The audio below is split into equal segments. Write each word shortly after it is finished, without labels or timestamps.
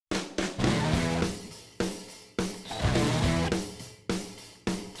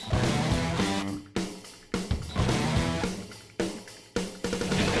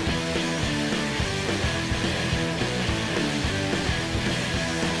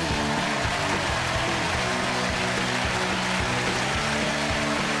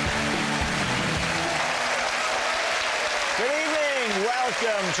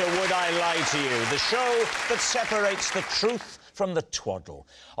welcome to Would I Lie to You, the show that separates the truth from the twaddle.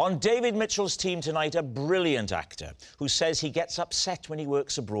 On David Mitchell's team tonight, a brilliant actor who says he gets upset when he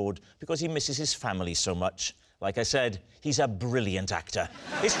works abroad because he misses his family so much. Like I said, he's a brilliant actor.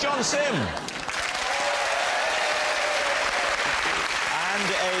 It's John Sim. And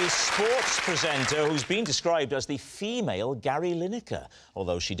a sports presenter who's been described as the female Gary Lineker,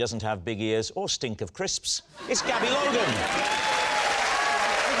 although she doesn't have big ears or stink of crisps. It's Gabby Logan.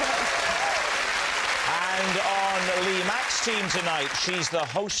 And on Lee Mack's team tonight, she's the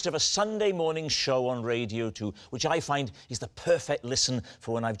host of a Sunday morning show on Radio 2, which I find is the perfect listen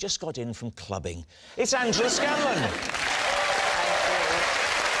for when I've just got in from clubbing. It's Angela Scanlon.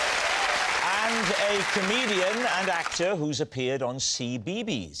 And a comedian and actor who's appeared on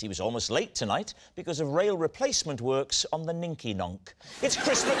CBeebies. He was almost late tonight because of rail replacement works on the Ninky Nonk. It's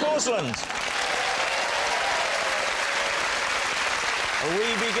Chris McCausland.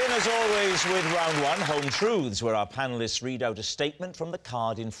 We begin, as always, with round one, Home Truths, where our panellists read out a statement from the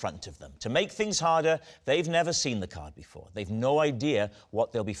card in front of them. To make things harder, they've never seen the card before. They've no idea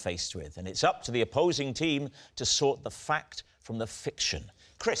what they'll be faced with. And it's up to the opposing team to sort the fact from the fiction.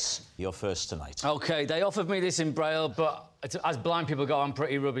 Chris, you're first tonight. OK, they offered me this in Braille, but as blind people go, I'm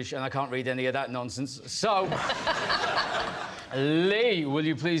pretty rubbish and I can't read any of that nonsense. So, Lee, will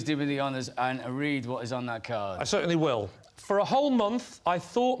you please do me the honours and read what is on that card? I certainly will. For a whole month, I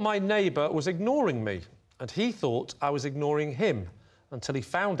thought my neighbour was ignoring me, and he thought I was ignoring him, until he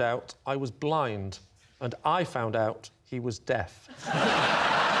found out I was blind, and I found out he was deaf.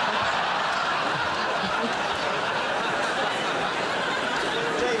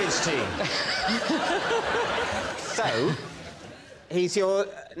 David's team. So, he's your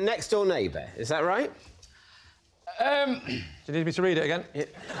next-door neighbour, is that right? Do you need me to read it again? Yeah.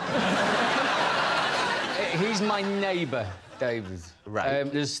 He's my neighbour, David. Right.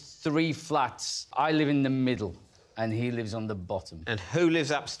 There's 3 flats. I live in the middle, and he lives on the bottom. And who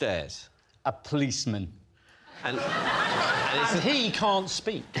lives upstairs? A policeman. And he can't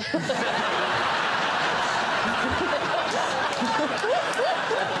speak.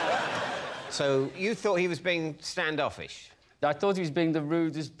 So, you thought he was being standoffish? I thought he was being the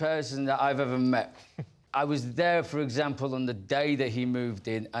rudest person that I've ever met. I was there, for example, on the day that he moved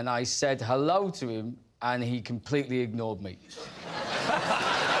in, and I said hello to him, and he completely ignored me.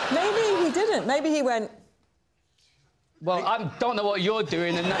 Maybe he didn't. Maybe he went... Well, I don't know what you're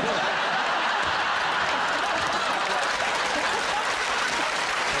doing, and that...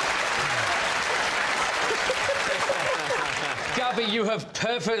 Gabby, you have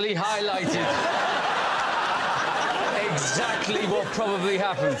perfectly highlighted exactly what probably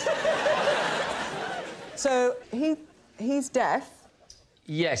happened. So, he's deaf?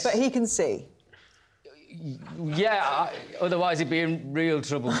 Yes. But he can see? Yeah, otherwise he'd be in real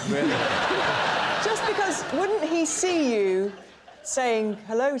trouble, really. Just because, wouldn't he see you saying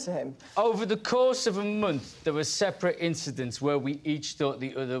hello to him? Over the course of a month, there were separate incidents where we each thought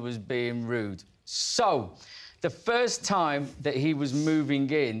the other was being rude. So, the first time that he was moving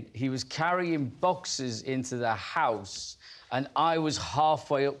in, he was carrying boxes into the house, and I was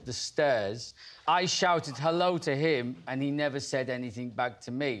halfway up the stairs. I shouted hello to him, and he never said anything back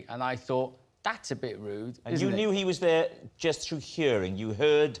to me. And I thought, that's a bit rude, And isn't you it? knew he was there just through hearing. You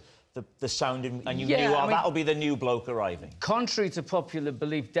heard the sound and you knew, oh, I mean, that'll be the new bloke arriving. Contrary to popular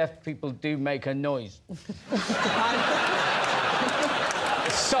belief, deaf people do make a noise.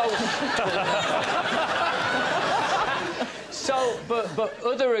 But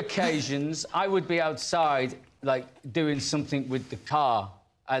other occasions, I would be outside, like, doing something with the car.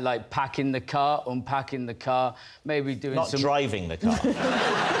 I like packing the car, unpacking the car, maybe doing Not driving the car.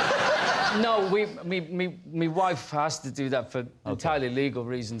 No, me wife has to do that for entirely legal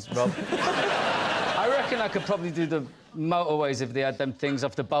reasons, Rob. I reckon I could probably do the motorways if they had them things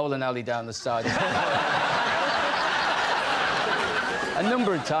off the bowling alley down the side. A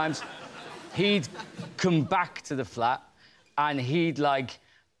number of times, he'd come back to the flat and he'd, like,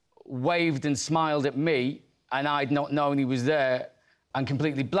 waved and smiled at me, and I'd not known he was there and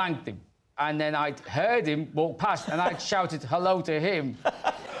completely blanked him. And then I'd heard him walk past and I'd shouted hello to him,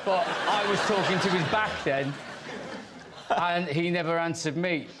 but I was talking to his back then, and he never answered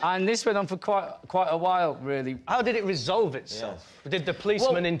me. And this went on for quite a while, really. How did it resolve itself? Yeah. Did the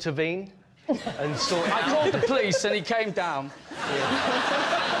policeman intervene and sort it out? I called the police and he came down.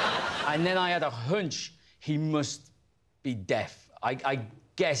 Yeah. And then I had a hunch he must be deaf. I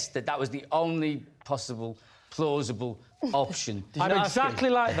guessed that was the only possible, plausible option. I'm exactly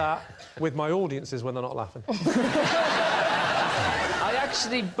like that with my audiences when they're not laughing. I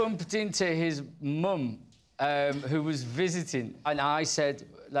actually bumped into his mum, who was visiting, and I said,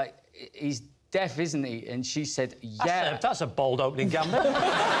 like, he's deaf, isn't he? And she said, yeah. That's a bold opening gambit.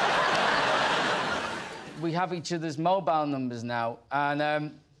 We have each other's mobile numbers now,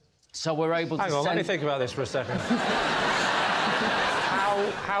 and so we're able to Hang on, send... let me think about this for a second.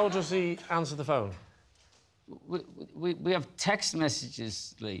 How does he answer the phone? We have text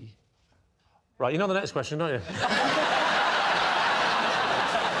messages, Lee. Right, you know the next question, don't you?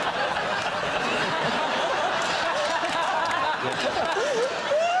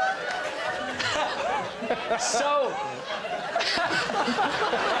 So...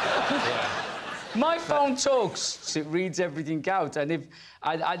 My phone talks, so it reads everything out, and if...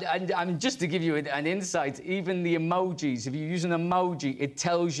 I'm just to give you an insight, even the emojis, if you use an emoji, it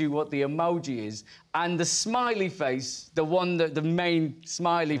tells you what the emoji is, and the smiley face, the one that... the main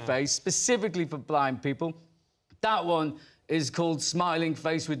smiley face, specifically for blind people, that one is called smiling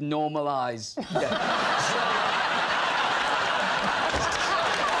face with normal eyes. Yeah.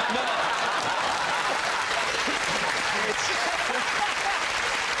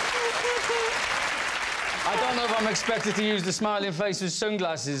 I don't know if I'm expected to use the smiling face with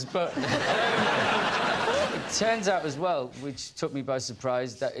sunglasses, but it turns out as well, which took me by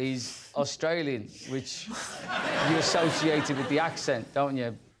surprise, that he's Australian, which you associated with the accent, don't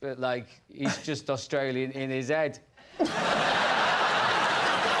you? But, like, he's just Australian in his head. I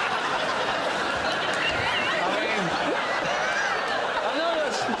mean... I know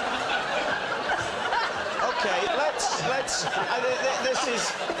that's... OK, let's...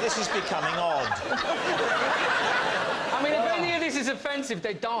 this is becoming odd. I mean, if any of this is offensive,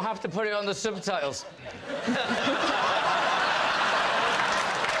 they don't have to put it on the subtitles.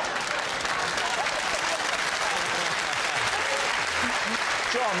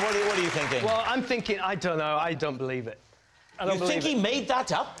 John, what are you thinking? Well, I'm thinking, I don't know, I don't believe it. You think he made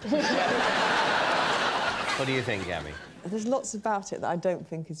that up? What do you think, Gabby? There's lots about it that I don't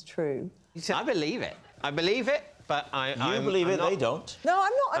think is true. I believe it. I believe it, but You believe it, they don't. No,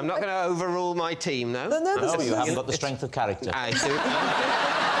 I'm not. I'm not going to overrule my team, though. No, you haven't got the strength of character. I do.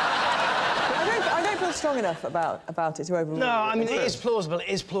 I don't feel strong enough about it to overrule. No, I mean, it is plausible, it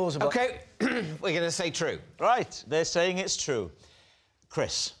is plausible. OK, we're going to say true. Right, they're saying it's true.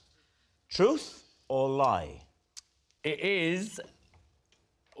 Chris, truth or lie? It is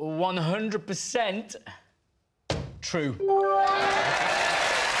 100% true.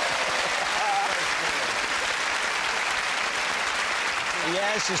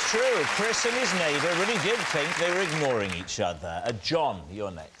 Yes, it's true. Chris and his neighbour really did think they were ignoring each other. John,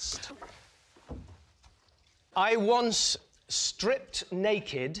 you're next. I once stripped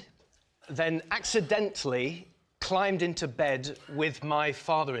naked, then accidentally climbed into bed with my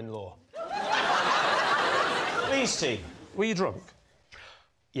father-in-law. Lucy. Were you drunk?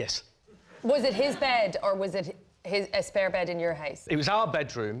 Yes. Was it his bed or was it a spare bed in your house? It was our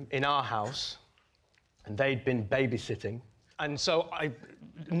bedroom in our house, and they'd been babysitting. And so I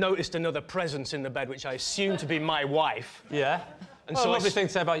noticed another presence in the bed, which I assumed to be my wife. Yeah. And Well, so lovely thing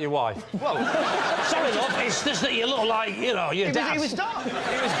to say about your wife. Well, Sorry, love, it's just that you look like, you know, your dad. it was dark. It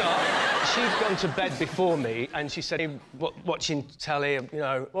was dark. She'd gone to bed before me, and she said, watching telly, you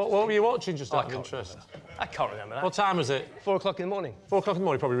know... What were you watching, just out of can't interest? I can't remember that. What time was it? 4 o'clock in the morning. 4 o'clock in the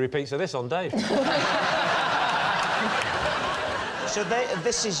morning, probably repeats of this on Dave. So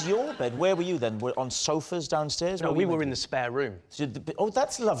this is your bed. Where were you then? Were on sofas downstairs? No, we were in the spare room. Oh,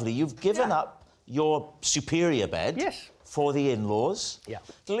 that's lovely. You've given up your superior bed. Yes. For the in-laws. Yeah.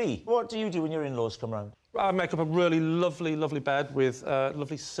 Lee, what do you do when your in-laws come round? I make up a really lovely, lovely bed with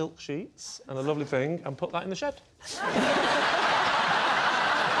lovely silk sheets and a lovely thing and put that in the shed.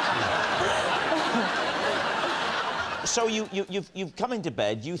 So you've come into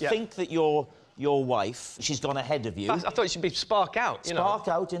bed. You think that your wife, she's gone ahead of you. I thought it should be spark out, you know. Spark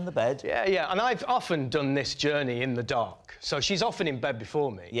out in the bed. Yeah, yeah, and I've often done this journey in the dark. So she's often in bed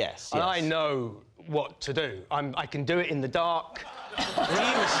before me. Yes, And yes. I know what to do. I can do it in the dark.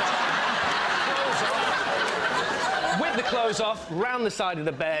 With the clothes off, round the side of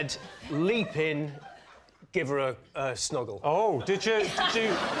the bed, leap in, give her a snuggle. Oh, did you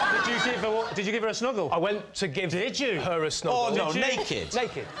give her a snuggle? I went to give her a snuggle. Oh, no, naked?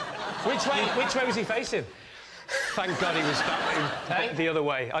 Naked. Which way was he facing? Thank God he was back the other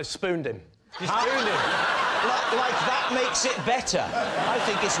way. I spooned him. You spooned him? Like that makes it better. I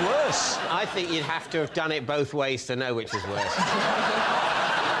think it's worse. I think you'd have to have done it both ways to know which was worse.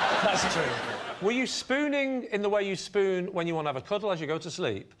 That's true. Were you spooning in the way you spoon when you want to have a cuddle as you go to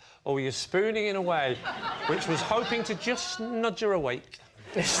sleep? Or were you spooning in a way which was hoping to just nudge her awake?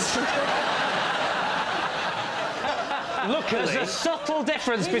 luckily... There's a subtle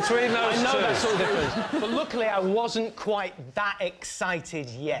difference between those two. I know that sort of difference. But luckily, I wasn't quite that excited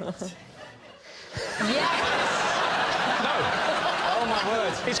yet. Yes! No. Oh, my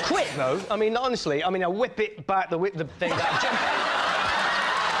word. It's quick, though. I mean, honestly, I whip it back, the thing. I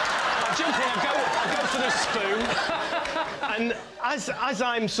jump in, I go for the spoon. And as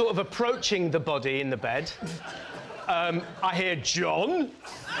I'm sort of approaching the body in the bed, I hear John,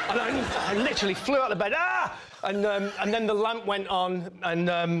 and I literally flew out of bed. Ah! And then the lamp went on, and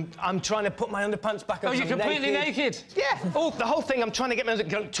I'm trying to put my underpants back on. Oh, you're completely naked? Yeah. The whole thing. I'm trying to get my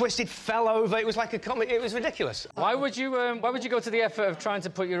twisted, fell over. It was like a comedy. It was ridiculous. Why would you go to the effort of trying to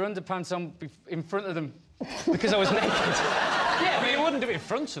put your underpants on in front of them? Because I was naked. Yeah, but you wouldn't do it in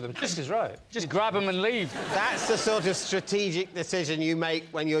front of them. Just is right. Just grab them and leave. That's the sort of strategic decision you make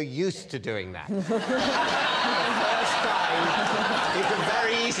when you're used to doing that. The first time, you can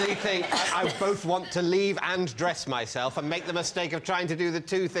very easily think, I both want to leave and dress myself, and make the mistake of trying to do the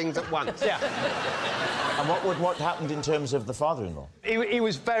two things at once. Yeah. And what happened in terms of the father-in-law? He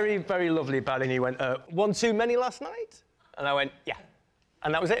was very, very lovely about it, and he went, one too many last night? And I went, yeah.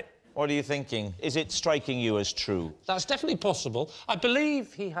 And that was it. What are you thinking? Is it striking you as true? That's definitely possible. I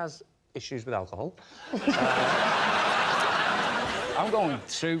believe he has issues with alcohol. I'm going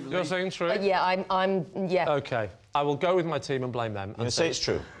true. You're saying true? Yeah, yeah. OK. I will go with my team and blame them. And say it's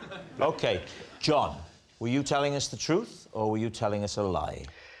true. OK. John, were you telling us the truth, or were you telling us a lie?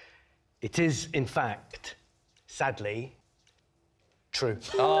 It is, in fact, sadly, true.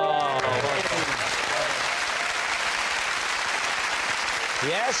 Oh.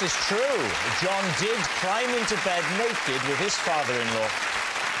 Yes, it's true. John did climb into bed naked with his father-in-law.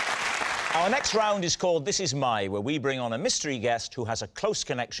 Our next round is called This Is My, where we bring on a mystery guest who has a close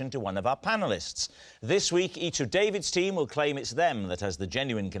connection to one of our panellists. This week, each of David's team will claim it's them that has the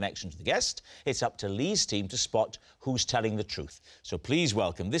genuine connection to the guest. It's up to Lee's team to spot who's telling the truth. So please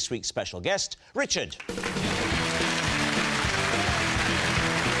welcome this week's special guest, Richard.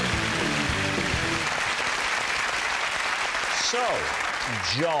 So,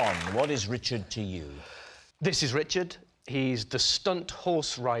 John, what is Richard to you? This is Richard. He's the stunt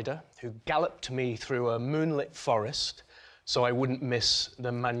horse rider who galloped me through a moonlit forest so I wouldn't miss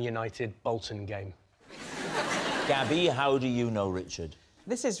the Man United Bolton game. Gabby, how do you know Richard?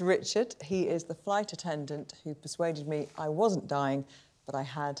 This is Richard. He is the flight attendant who persuaded me I wasn't dying, but I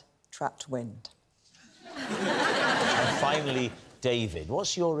had trapped wind. And finally, David,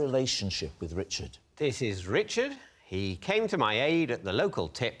 what's your relationship with Richard? This is Richard. He came to my aid at the local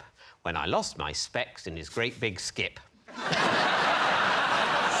tip when I lost my specs in his great big skip.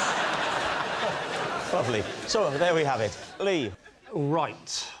 Lovely. So, there we have it. Lee.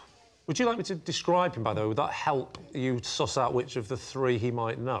 Right. Would you like me to describe him, by the way? Would that help you suss out which of the three he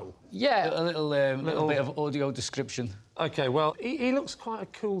might know? Yeah, a little bit of audio description. OK, well, he looks quite a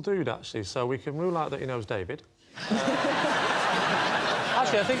cool dude, actually, so we can rule out that he knows David.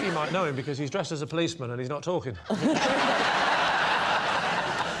 Actually, I think you might know him because he's dressed as a policeman and he's not talking. So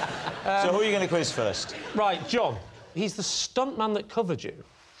who are you going to quiz first? Right, John. He's the stuntman that covered you.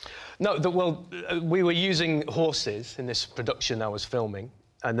 No, we were using horses in this production I was filming,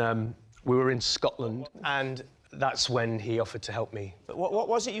 and we were in Scotland, and that's when he offered to help me. But what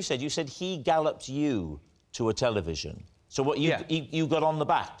was it you said? You said he galloped you to a television. So what, you got on the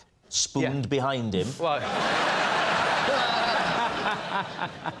back, spooned behind him? Well...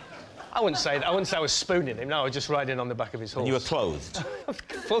 I wouldn't say that. I wouldn't say I was spooning him. No, I was just riding on the back of his horse. And you were clothed?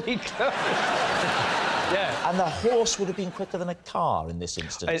 Fully clothed. Yeah. And the horse would have been quicker than a car in this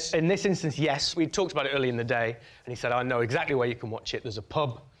instance? In this instance, yes. We talked about it early in the day, and he said, I know exactly where you can watch it. There's a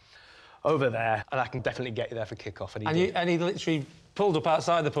pub over there, and I can definitely get you there for kick-off. And he literally pulled up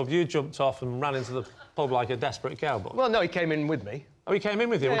outside the pub, you jumped off and ran into the pub like a desperate cowboy? Well, no, he came in with me. Oh, he came in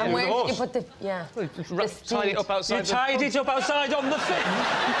with you? Yeah. And where did you put the... Yeah. Tied it up outside. You tied it up outside on the thing?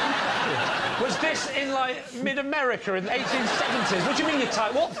 Was this in, like, mid-America in the 1870s? What do you mean you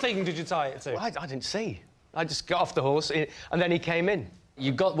tied... What thing did you tie it to? Well, I didn't see. I just got off the horse, and then he came in.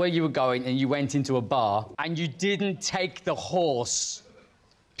 You got where you were going and you went into a bar, and you didn't take the horse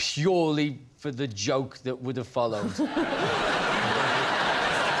purely for the joke that would have followed.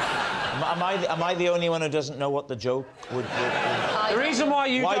 Am I the only one who doesn't know what the joke would be? The reason why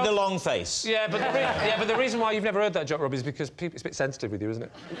you Why the long face? Yeah, but the reason why you've never heard that joke, Rob, is because it's a bit sensitive with you, isn't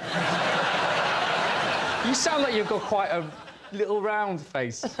it? You sound like you've got quite a little round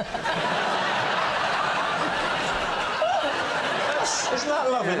face. Isn't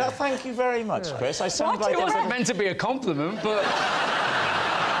that lovely? Yeah. Thank you very much, Chris. I sound like... It wasn't meant to be a compliment, but...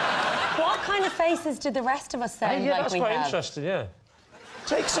 What kind of faces do the rest of us sound like that's we quite have? interesting, yeah.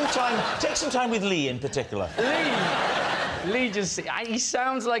 Take some time with Lee in particular. Lee! Lee just... He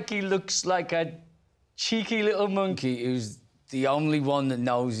sounds like he looks like a cheeky little monkey who's the only one that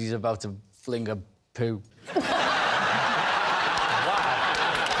knows he's about to fling a poo. Wow.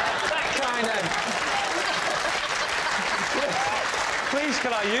 That kind of... Please,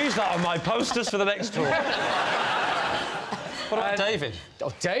 can I use that on my posters for the next tour? What about David?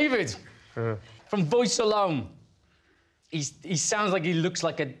 Oh, David! From voice alone. He sounds like he looks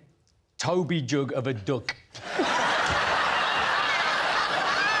like a Toby jug of a duck.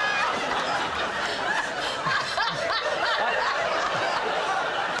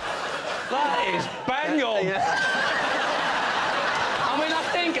 That is bang on.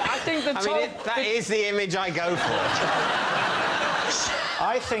 I think that is the image I go for.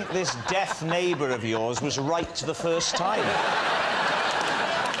 I think this deaf neighbour of yours was right the first time.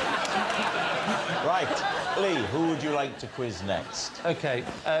 Right. Lee, who would you like to quiz next? OK,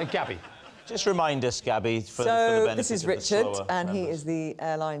 Gabby. Just remind us, Gabby, for the benefit this is of the Richard, slower and he members. is the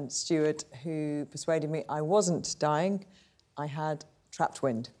airline steward who persuaded me I wasn't dying. I had trapped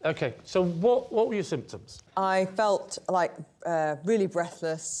wind. OK, so what were your symptoms? I felt like really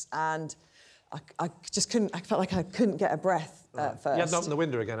breathless, and I just couldn't... I felt like I couldn't get a breath at first. You hadn't opened the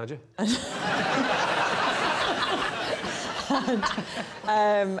window again, had you?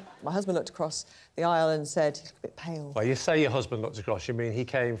 And my husband looked across the aisle and said, "You look a bit pale." Well, you say your husband looked across, you mean he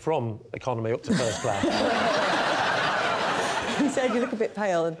came from economy up to first class. He said, "You look a bit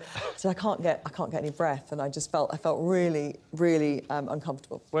pale," and I said, I can't get any breath, and I felt really, really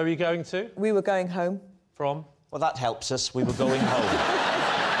uncomfortable. Where were you going to? We were going home. From? Well, that helps us. We were going home.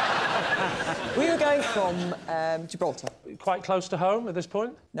 We were going from Gibraltar. Quite close to home at this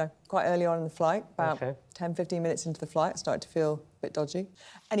point? No, quite early on in the flight, about OK. 10, 15 minutes into the flight, I started to feel a bit dodgy.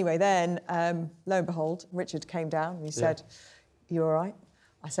 Anyway, then, lo and behold, Richard came down and he said, "You all right?"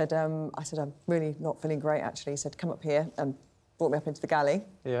 I said, "I'm really not feeling great, actually." He said, "Come up here," and brought me up into the galley.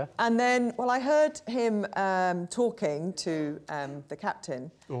 Yeah. And then, well, I heard him talking to the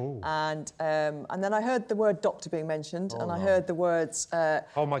captain. Ooh. And then I heard the word doctor being mentioned, and I heard the words...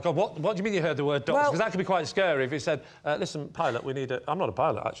 Oh, my God, what do you mean you heard the word doctor? Because that could be quite scary if he said, "Listen, pilot, we need a..." I'm not a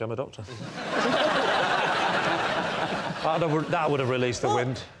pilot, actually, I'm a doctor. That would have released the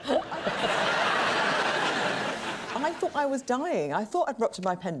wind. I thought I was dying. I thought I'd ruptured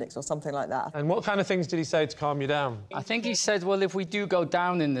my appendix or something like that. And what kind of things did he say to calm you down? I think he said, well, if we do go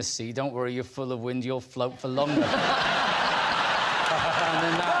down in the sea, don't worry, you're full of wind, you'll float for longer. And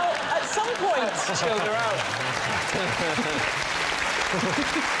then Well, at some point... chilled her out.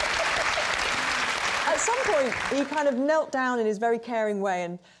 At some point, he kind of knelt down in his very caring way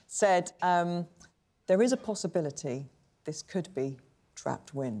and said, "There is a possibility this could be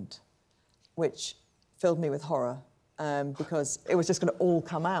trapped wind," which filled me with horror, because it was just going to all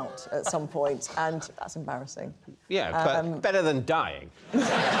come out at some point, and that's embarrassing. Yeah, but better than dying. So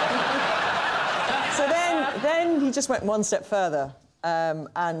then he just went one step further,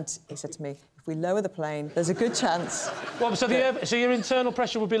 and he said to me, "If we lower the plane, there's a good chance..." Well, so your internal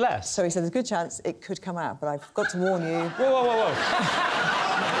pressure would be less? So he said, "There's a good chance it could come out, but I've got to warn you..." Whoa.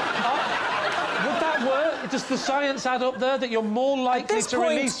 Would that work? Does the science add up there that you're more likely to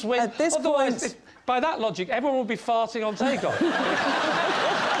release wind? At this Otherwise, point... by that logic, everyone would be farting on takeoff.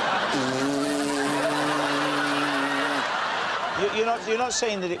 You're not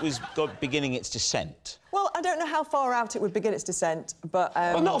saying that it was beginning its descent? Well, I don't know how far out it would begin its descent, but...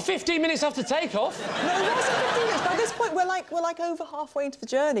 Well, not 15 minutes after takeoff. No, it wasn't 15 minutes. By this point, we're like over halfway into the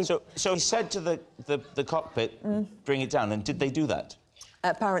journey. So he said to the cockpit, "Bring it down," and did they do that?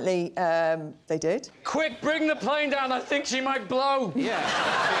 Apparently, they did. Quick, bring the plane down, I think she might blow. Yeah.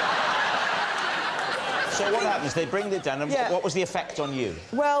 So what happens? They bring it down, and Yeah. what was the effect on you?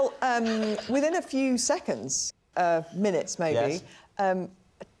 Well, within a few seconds, minutes maybe, Yes. a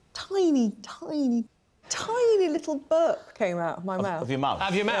tiny little burp came out of my mouth. Of your mouth? Out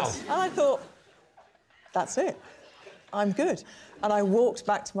of your mouth? And I thought, that's it. I'm good. And I walked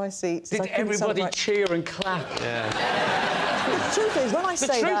back to my seat. Did everybody cheer and clap? The truth is, when I say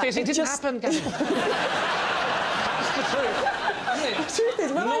that... The truth is, it didn't happen, Gavin. That's the truth. The truth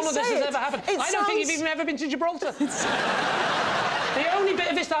is, when None of this has ever happened. I don't think you've even ever been to Gibraltar. The only bit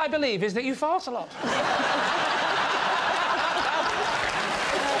of this that I believe is that you fart a lot.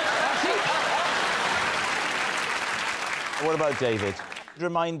 What about David?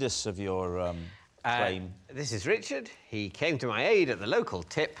 Remind us of your claim. This is Richard. He came to my aid at the local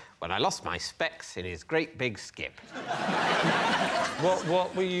tip when I lost my specs in his great big skip.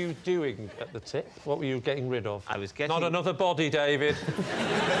 What were you doing at the tip? What were you getting rid of? I was getting... Not another body, David.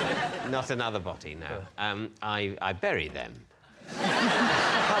 Not another body, no. I bury them.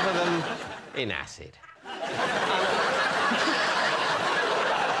 Cover them in acid.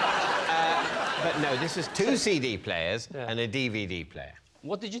 But no, this was 2 CD players and a DVD player.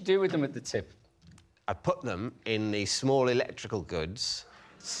 What did you do with them at the tip? I put them in the small electrical goods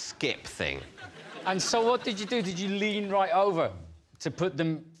skip thing. And so what did you do? Did you lean right over to put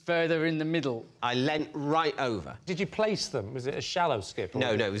them further in the middle? I leant right over. Did you place them? Was it a shallow skip?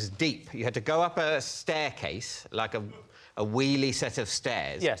 No, it was deep. You had to go up a staircase, like a wheelie set of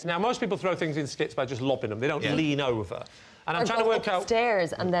stairs. Yes. Now, most people throw things in skips by just lobbing them. They don't lean over. And I'm trying to work out...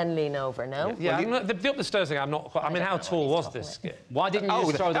 Upstairs and then lean over, no? Yeah, the up the stairs thing, I'm not quite... I mean, how tall was this skip? Why didn't you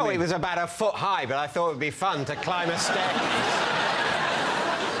just throw them in? It was about a foot high, but I thought it would be fun to climb a staircase.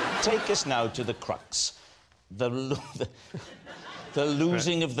 Take us now to the crux. The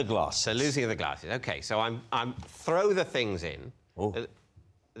losing of the glasses. The losing of the glasses. OK, so I'm throw the things in,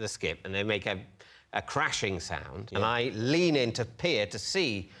 the skip, and they make a crashing sound, and I lean in to peer to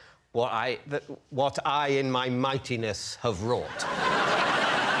see what I, in my mightiness, have wrought.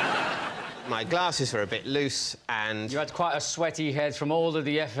 My glasses were a bit loose, and... You had quite a sweaty head from all of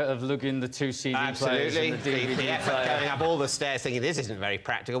the effort of lugging the 2 CD players and the DVD the effort player. going up all the stairs thinking, this isn't very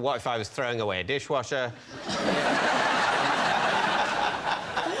practical. What if I was throwing away a dishwasher?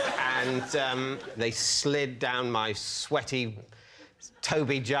 And they slid down my sweaty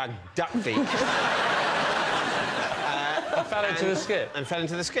Toby Jug duck beak. And fell into the skip? And fell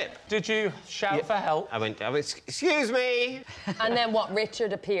into the skip. Did you shout for help? I went, excuse me! And then what,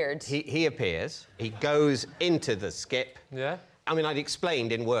 Richard appeared? He appears, he goes into the skip. Yeah? I mean, I'd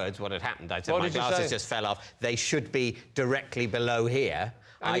explained in words what had happened. I said, my glasses just fell off. They should be directly below here.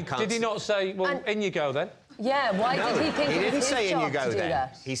 And did he not say, well, in you go, then? Yeah, why did he think it was his say in you job go to do then.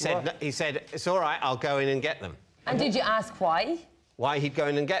 that? He said, it's all right, I'll go in and get them. And did you ask why? Why he'd go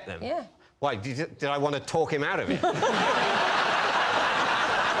in and get them? Yeah. Why, did I want to talk him out of it?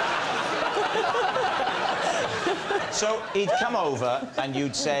 So he'd come over and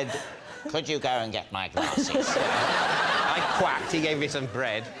you'd said, could you go and get my glasses? I quacked, he gave me some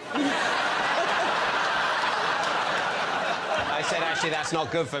bread. I said, actually, that's not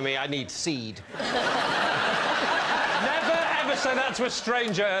good for me, I need seed. Never, ever say that to a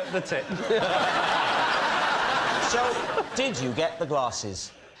stranger at the tip. So, did you get the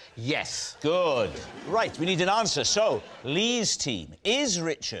glasses? Yes. Good. Right, we need an answer. So, Lee's team. Is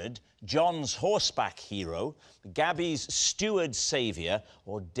Richard John's horseback hero, Gabby's steward saviour,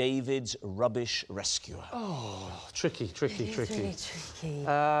 or David's rubbish rescuer? Oh, tricky. Really tricky.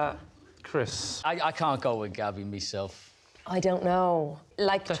 Chris. I can't go with Gabby myself. I don't know.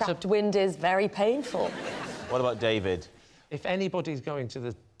 Like, trapped wind is very painful. What about David? If anybody's going to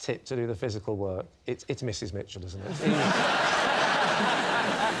the tip to do the physical work, it's Mrs. Mitchell, isn't it?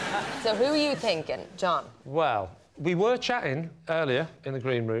 So who are you thinking, John? Well, we were chatting earlier in the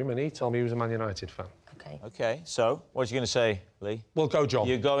green room, and he told me he was a Man United fan. OK. OK, so, what are you going to say, Lee? We'll go John.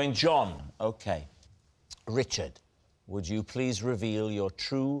 You're going John. OK. Richard, would you please reveal your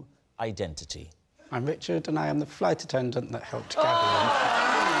true identity? I'm Richard, and I am the flight attendant that helped Gabby.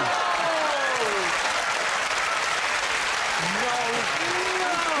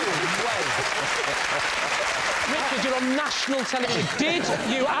 Richard, you're on national television. Did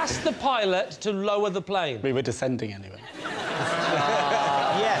you ask the pilot to lower the plane? We were descending anyway.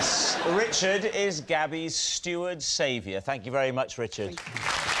 Yes, Richard is Gabby's steward saviour. Thank you very much, Richard.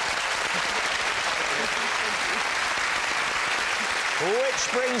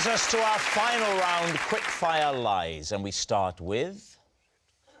 Which brings us to our final round, quickfire lies, and we start with...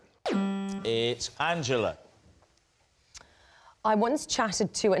 It's Angela. I once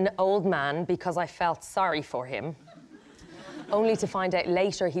chatted to an old man because I felt sorry for him, only to find out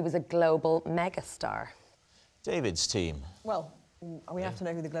later he was a global megastar. David's team. Well, we have to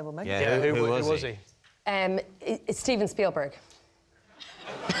know who the global mega Yeah, who was he? It's Steven Spielberg.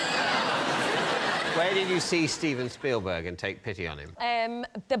 Where did you see Steven Spielberg and take pity on him?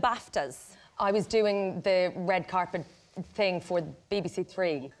 The BAFTAs. I was doing the red carpet thing for BBC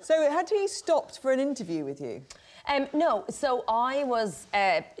Three. So had he stopped for an interview with you? No, so I was,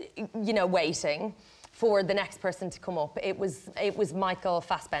 you know, waiting for the next person to come up. It was Michael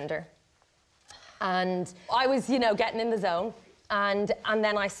Fassbender. And I was, you know, getting in the zone. And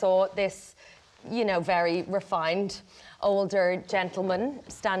then I saw this, you know, very refined older gentleman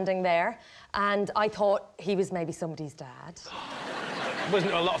standing there. And I thought he was maybe somebody's dad.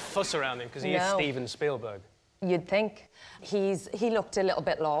 Wasn't a lot of fuss around him because he is Steven Spielberg. You'd think. He looked a little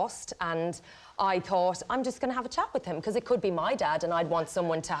bit lost, and I thought, I'm just going to have a chat with him, because it could be my dad, and I'd want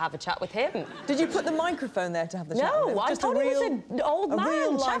someone to have a chat with him. Did you put the microphone there to have the chat with him? No, I thought he was an old man. A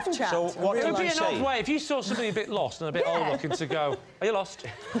real-life chat. So what did It would be you an say? odd way if you saw somebody a bit lost and a bit old looking to go, are you lost?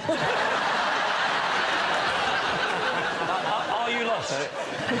 Are you lost?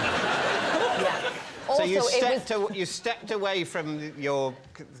 Yeah. So Also, you stepped away from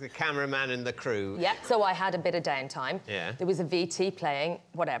the cameraman and the crew. Yeah, so I had a bit of downtime. Yeah. There was a VT playing,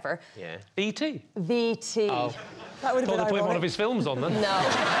 whatever. Yeah. E.T.? VT. Oh. That would have Thought been they put ironic. one of his films on then. No.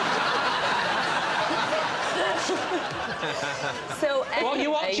 So anyway... What are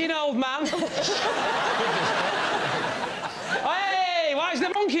you watching, old man? Hey, why is the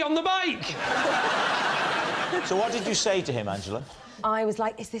monkey on the bike? So what did you say to him, Angela? I was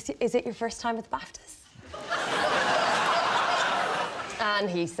like, is it your first time at the BAFTAs? And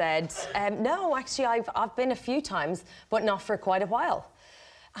he said, no, actually, I've been a few times, but not for quite a while.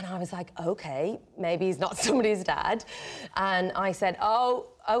 And I was like, OK, maybe he's not somebody's dad. And I said, oh,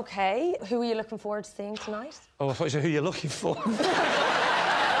 OK, who are you looking forward to seeing tonight? Oh, I thought you said who you're looking for. No,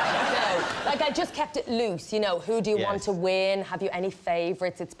 like, I just kept it loose, you know, who do you want to win? Have you any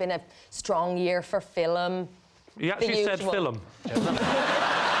favourites? It's been a strong year for film. You actually said film.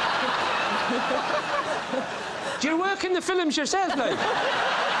 Do you work in the films yourself, mate?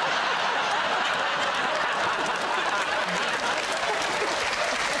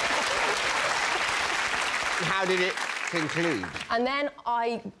 How did it conclude? And then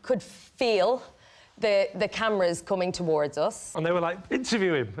I could feel the cameras coming towards us. And they were like,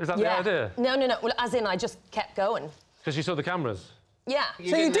 interview him. Is that the idea? No. Well, as in, I just kept going. Because you saw the cameras? Yeah.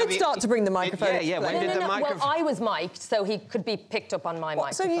 So you did start to bring the microphone. Yeah. When did the microphone? Well, I was mic'd, so he could be picked up on my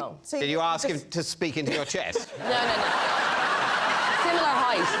microphone. Did you ask him to speak into your chest? No. Similar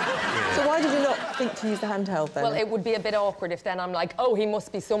height. So why did you not think to use the handheld then? Well, it would be a bit awkward if then I'm like, oh, he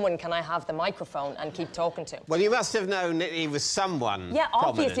must be someone, can I have the microphone and keep talking to him? Well, you must have known that he was someone Yeah,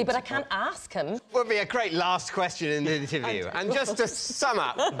 obviously, prominent. but I can't ask him. Would be a great last question in the interview. And just to sum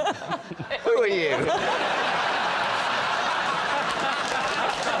up, who are you?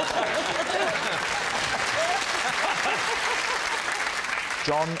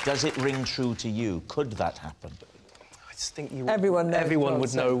 John, does it ring true to you? Could that happen? I just think you... Everyone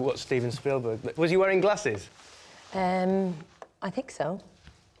would know what Steven Spielberg... Was he wearing glasses? I think so.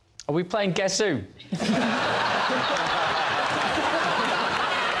 Are we playing Guess Who?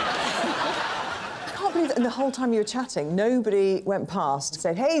 I can't believe that in the whole time you were chatting, nobody went past and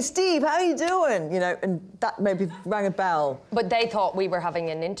said, hey, Steve, how you doing? You know, and that maybe rang a bell. But they thought we were having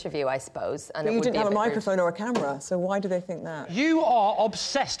an interview, I suppose. And But it you would didn't be have a bit weird. microphone or a camera, so why do they think that? You are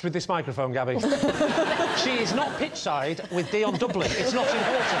obsessed with this microphone, Gabby. She is not pitch side with Dion Dublin. It's not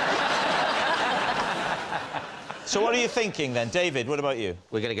important. So what are you thinking then? David, what about you?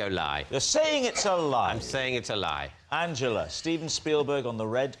 We're going to go lie. You're saying it's a lie. I'm saying it's a lie. Angela, Steven Spielberg on the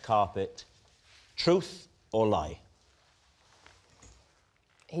red carpet. Truth or lie?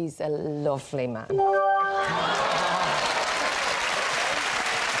 He's a lovely man.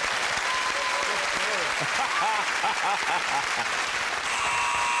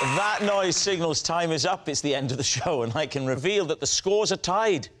 That noise signals time is up. It's the end of the show, and I can reveal that the scores are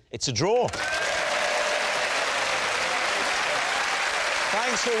tied. It's a draw.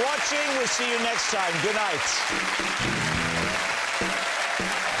 Thanks for watching. We'll see you next time. Good night.